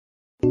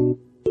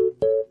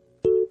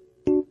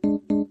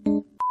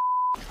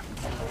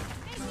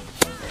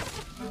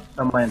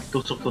Tama yan,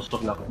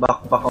 tusok-tusok lang.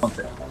 Back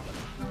konti.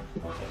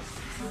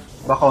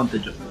 Back konti,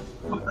 Jo.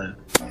 Back tayo.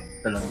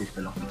 Dito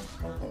lang.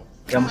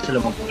 Kaya mo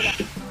sila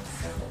mag-push.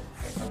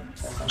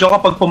 Jo,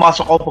 kapag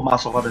pumasok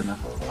ka rin ha.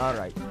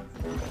 Alright.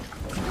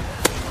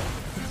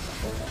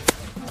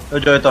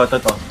 Jo, ito.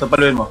 Ito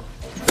paluin mo.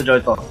 Ito, Jo,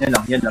 ito.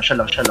 Yan lang. Siya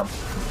lang.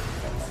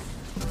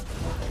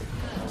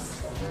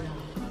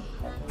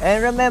 And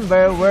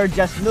remember, we're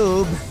just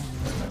noob.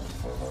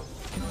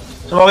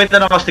 Sumakit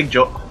na ng castig,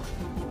 Jo.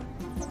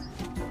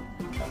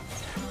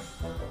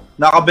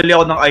 Nakabili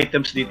ako ng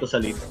items dito sa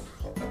late.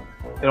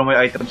 Pero may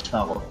items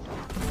na ako.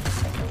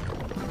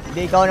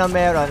 Hindi ikaw na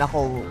meron,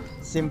 ako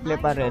simple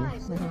pa rin.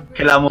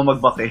 Kailangan mo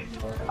mag-back eh.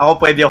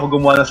 Ako pwede ako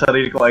gumawa ng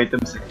sarili ko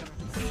items eh.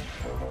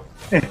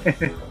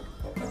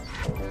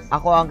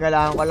 Ako ang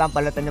kailangan ko lang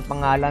palitan yung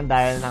pangalan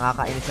dahil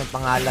nakakainis yung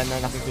pangalan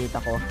na nakikita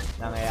ko.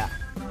 Nangaya.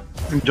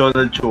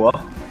 Jonald.chua?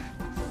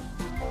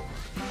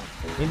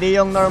 Hindi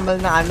yung normal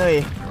na ano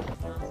eh.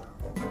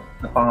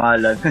 Na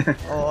pangalan.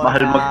 Oo,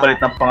 Mahal magpalit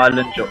ng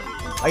pangalan, Jo.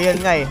 Ayun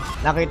nga eh.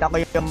 Nakita ko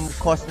yung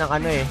cost ng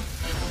ano eh.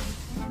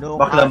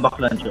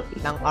 Baklan, Jo.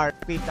 Ng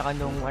RP saka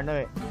nung ano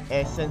eh.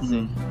 Essence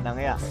eh.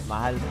 Nangaya.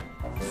 Mahal.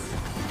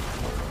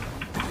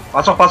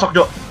 Pasok,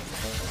 Jo.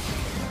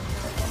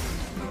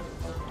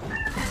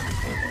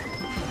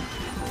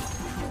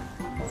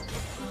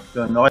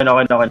 Yun, okay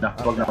na.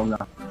 Huwag na.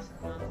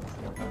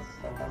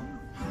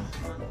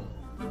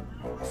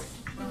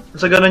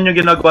 Sa ganun yung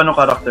ginagawa ng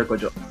character ko,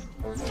 Jo.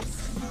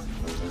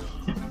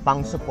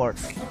 Pang support.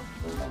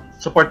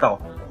 Support ako,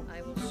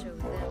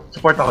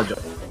 Jo.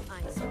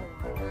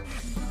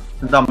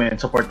 Ang dami yun,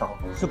 support ako.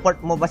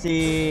 Support mo ba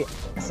si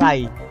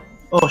Sai?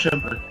 Oh,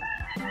 syempre.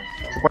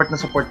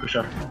 Support ko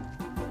siya.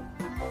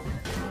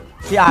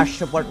 Si Ash,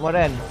 support mo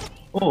rin.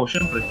 Oo,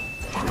 syempre.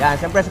 Yan,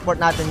 syempre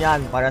support natin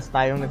yan. Para sa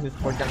tayong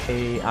nagsusupport ng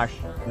kay Ash.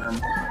 Yan.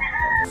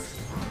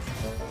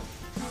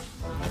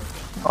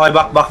 Okay,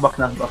 back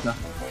na.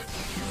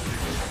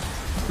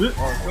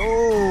 Oh, so...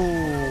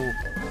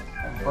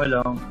 Okay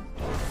lang.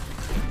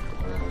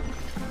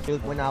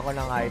 Build muna ako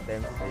ng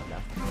items. Wait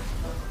lang.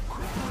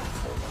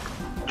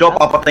 Jo,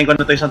 papatayin ko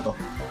na ito isang to.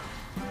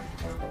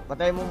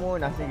 Patay mo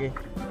muna, sige.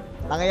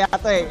 Tangaya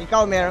to eh.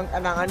 Ikaw meron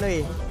ka ng ano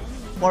eh.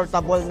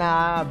 Portable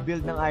na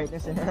build ng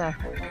items eh.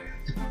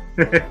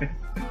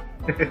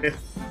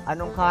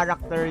 Anong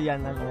character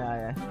yan? Ano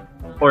yan?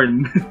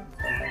 Porn.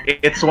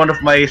 It's one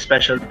of my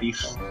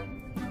specialties.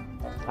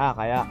 Ah,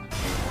 kaya.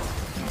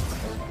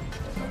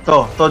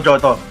 To, Jo.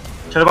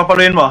 Siya na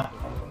papaluin mo.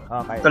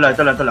 Okay. Ito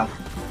lang.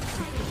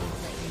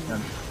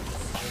 Yan.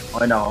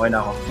 Okay na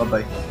ako.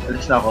 Bye-bye.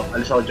 Alis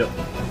ako, Jo.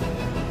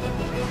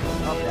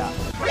 Okay.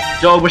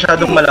 Jo, huwag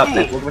masyadong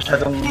malapit. Huwag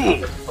masyadong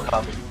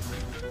pagkabit.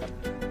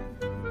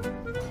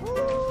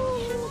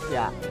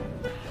 Yeah.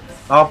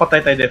 Makapatay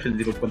tayo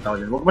definitely pupunta ako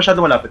dyan. Huwag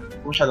masyadong malapit.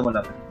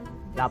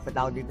 Lapit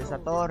ako dito sa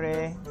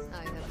torre.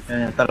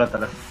 Yan. Tara.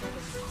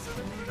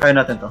 Kaya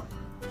natin to.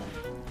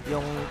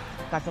 Yung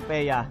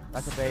Kasopeya.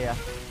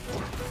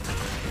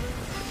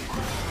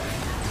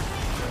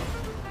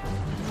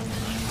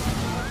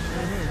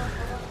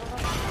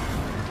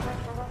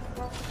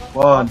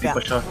 Wow, hindi pa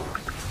siya.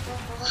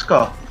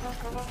 Ska.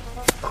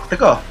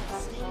 Teka.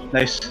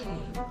 Nice.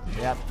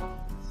 Yep.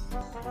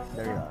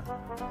 There you are.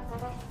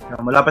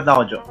 Yan, malapit na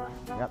ako, Jo.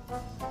 Yep.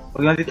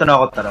 Pag nandito na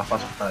ako, tara.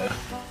 Pasok tayo.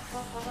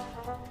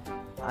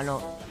 Ano?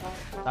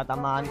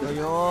 Tatamaan ko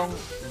yung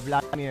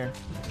Vladimir.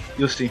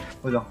 UC.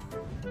 Wala.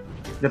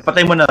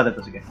 Patay mo na natin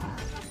to, sige.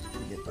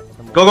 Sige,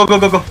 Go!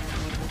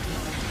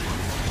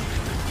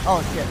 Oh,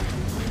 shit.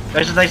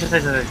 Nice.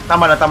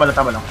 Tama lang.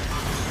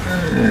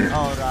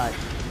 Alright.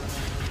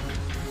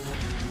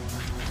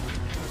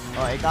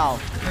 Oh, ikaw.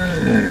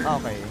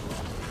 Okay.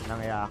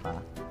 Nangya ka.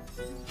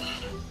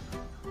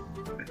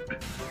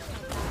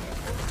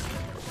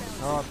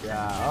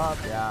 Opya.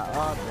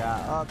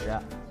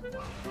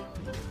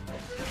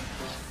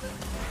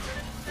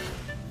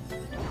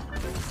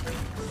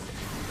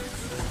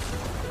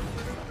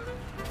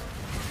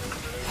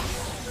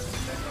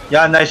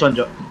 Yeah, nice one,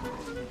 Jo.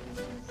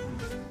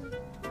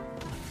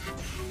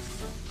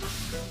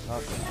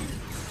 Okay.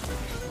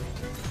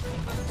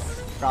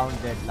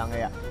 Grounded lang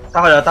ya.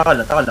 Takal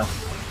lang.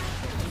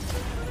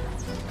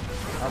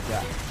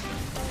 Okay.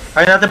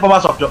 Kaya natin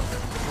pumasok, Jo.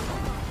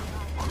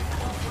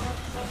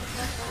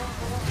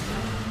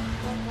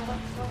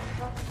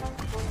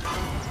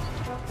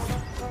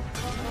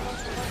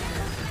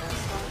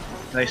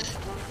 Nice.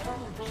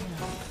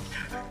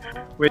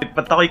 Wait,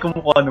 ba't ako'y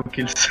kumukuha ng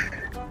kills?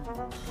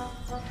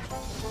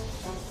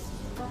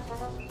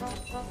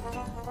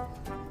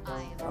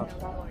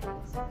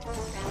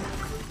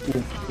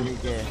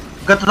 Sige.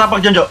 Huwag ka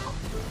tatapak dyan, Jo.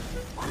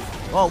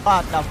 Oh,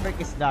 what the frick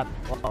is that?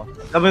 Wow.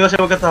 Sabi kasi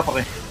huwag ka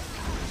tatapak eh.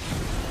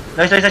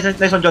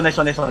 Nice one, Jo. Nice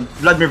one.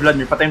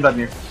 Vladimir. Patayin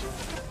Vladimir.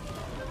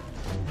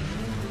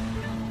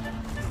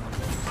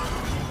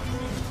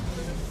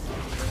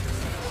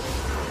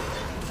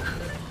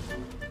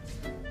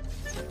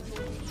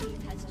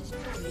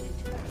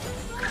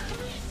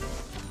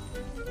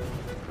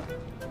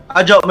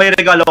 Jo, may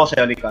regalo ko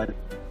sa'yo, Likan.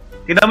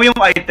 Tignan mo yung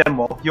item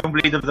mo, yung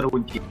Blade of the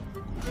Ruined King.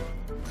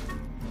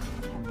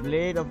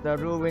 Blade of the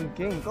Ruined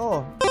King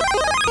ko.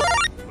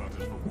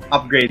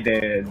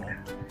 Upgraded.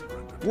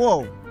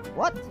 Wow!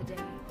 What?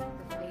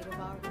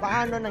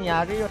 Paano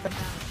nangyari yun?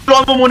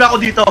 Tulungan mo muna ako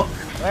dito.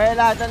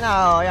 Wala, ito na.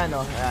 Oh, ayan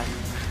oh. Ayan.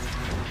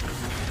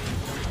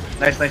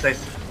 Nice.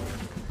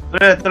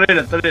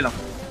 Tuloy lang.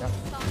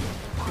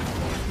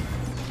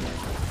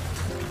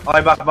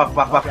 Okay, back.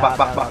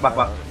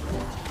 Okay.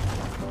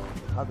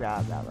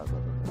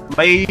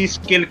 May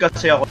skill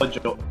kasi ako,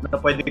 Jo, na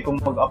pwede akong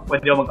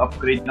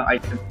mag-upgrade ng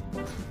item.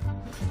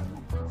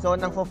 So,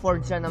 nang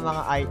forge siya ng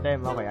mga item.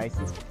 Okay, I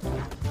see.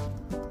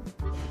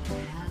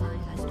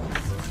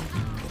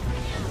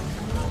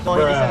 So,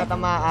 hindi siya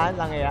natamaan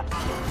lang iya.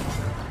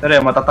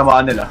 Pero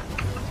matatamaan nila.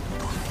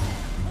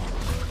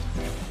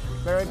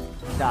 Pero,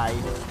 die.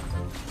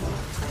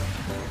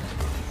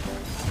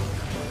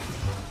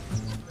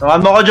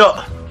 Tamaan mo ako, Jo.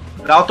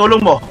 Wala ako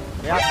tulong mo.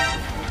 Yeah.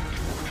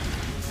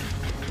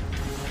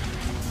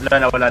 Wala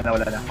na.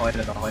 Okay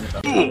na to.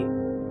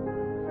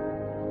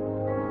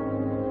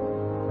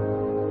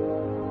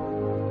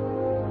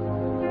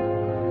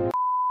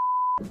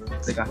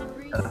 Teka.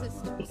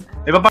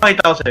 May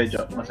papakita ko sa'yo,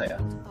 Jo. Masaya.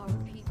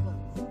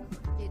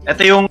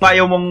 Ito yung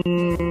ayaw mong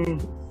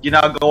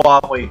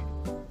ginagawa ko eh.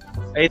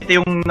 Ito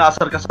yung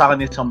naasar ka sa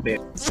akin ni Sampe.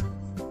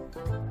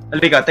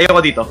 Halika, tayo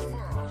ka dito.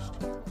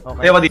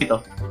 Okay. Tayo ka dito.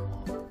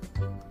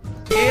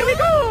 Here we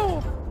go!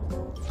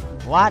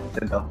 What?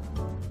 Ito.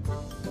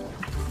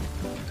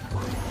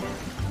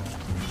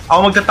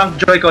 Ako magta-tank,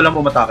 Jo, ikaw lang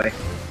umatake.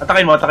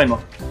 Atakin mo.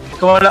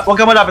 Huwag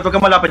ka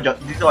malapit, Jo.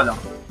 Dito ka lang.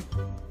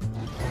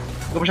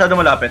 Huwag ka masyado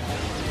malapit.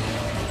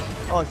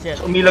 Oh, shit.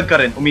 So, umilag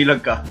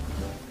ka.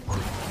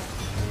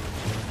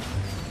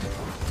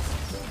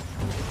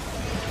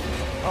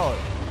 Oh,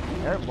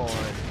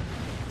 airborne.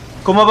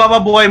 Kung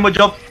mabababuhay mo,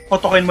 Jo,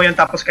 potokin mo yan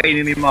tapos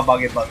kainin mo yung mga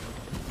bagay-bagay.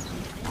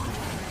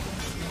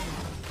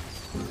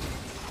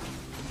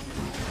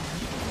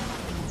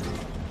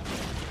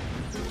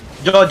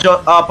 Jo,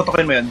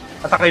 potokin mo yan.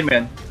 Atakin mo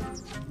yan.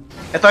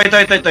 Ito,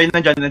 yung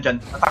nandyan.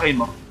 Atakin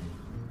mo.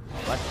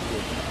 What's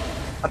this?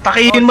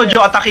 Atakihin mo,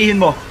 Jo, atakihin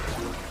mo.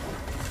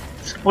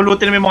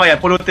 Pulutin mo yung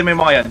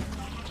mga yan.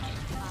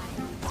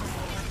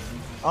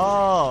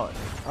 Oh!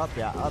 Up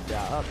ya.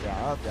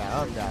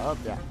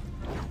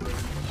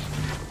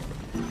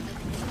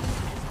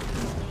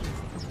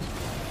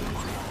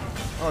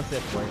 Oh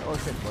shit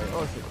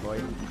boy.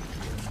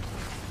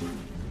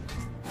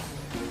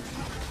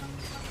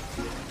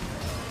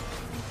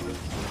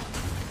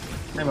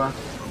 Ay ma.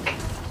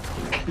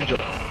 Jo.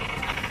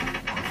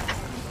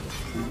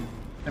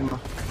 Ay ma.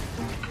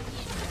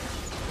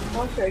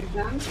 What's your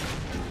exam?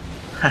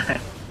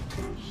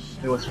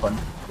 It was fun.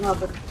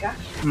 Mabot ka?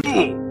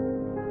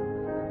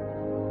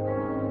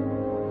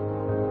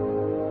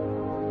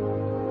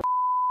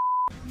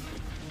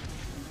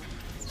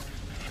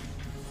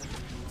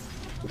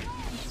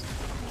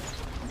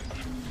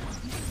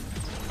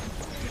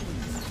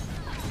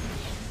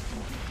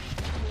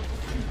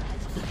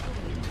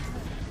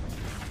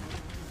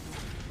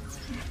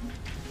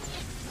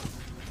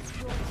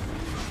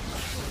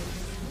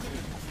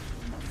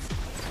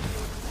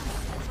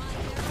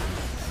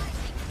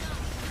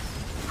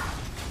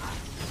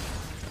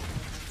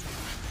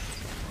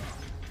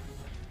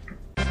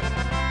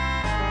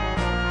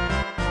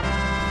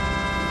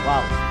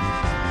 Wow.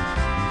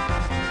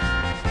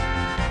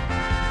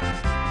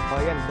 So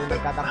yan, doon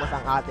nagtatapos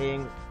ang ating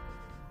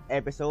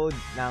episode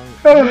ng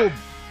Noob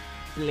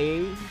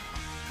Play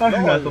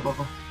LOL.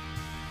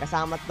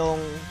 Kasama tong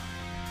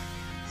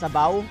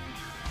sabaw.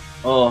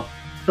 Oo.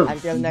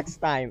 Until next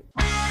time.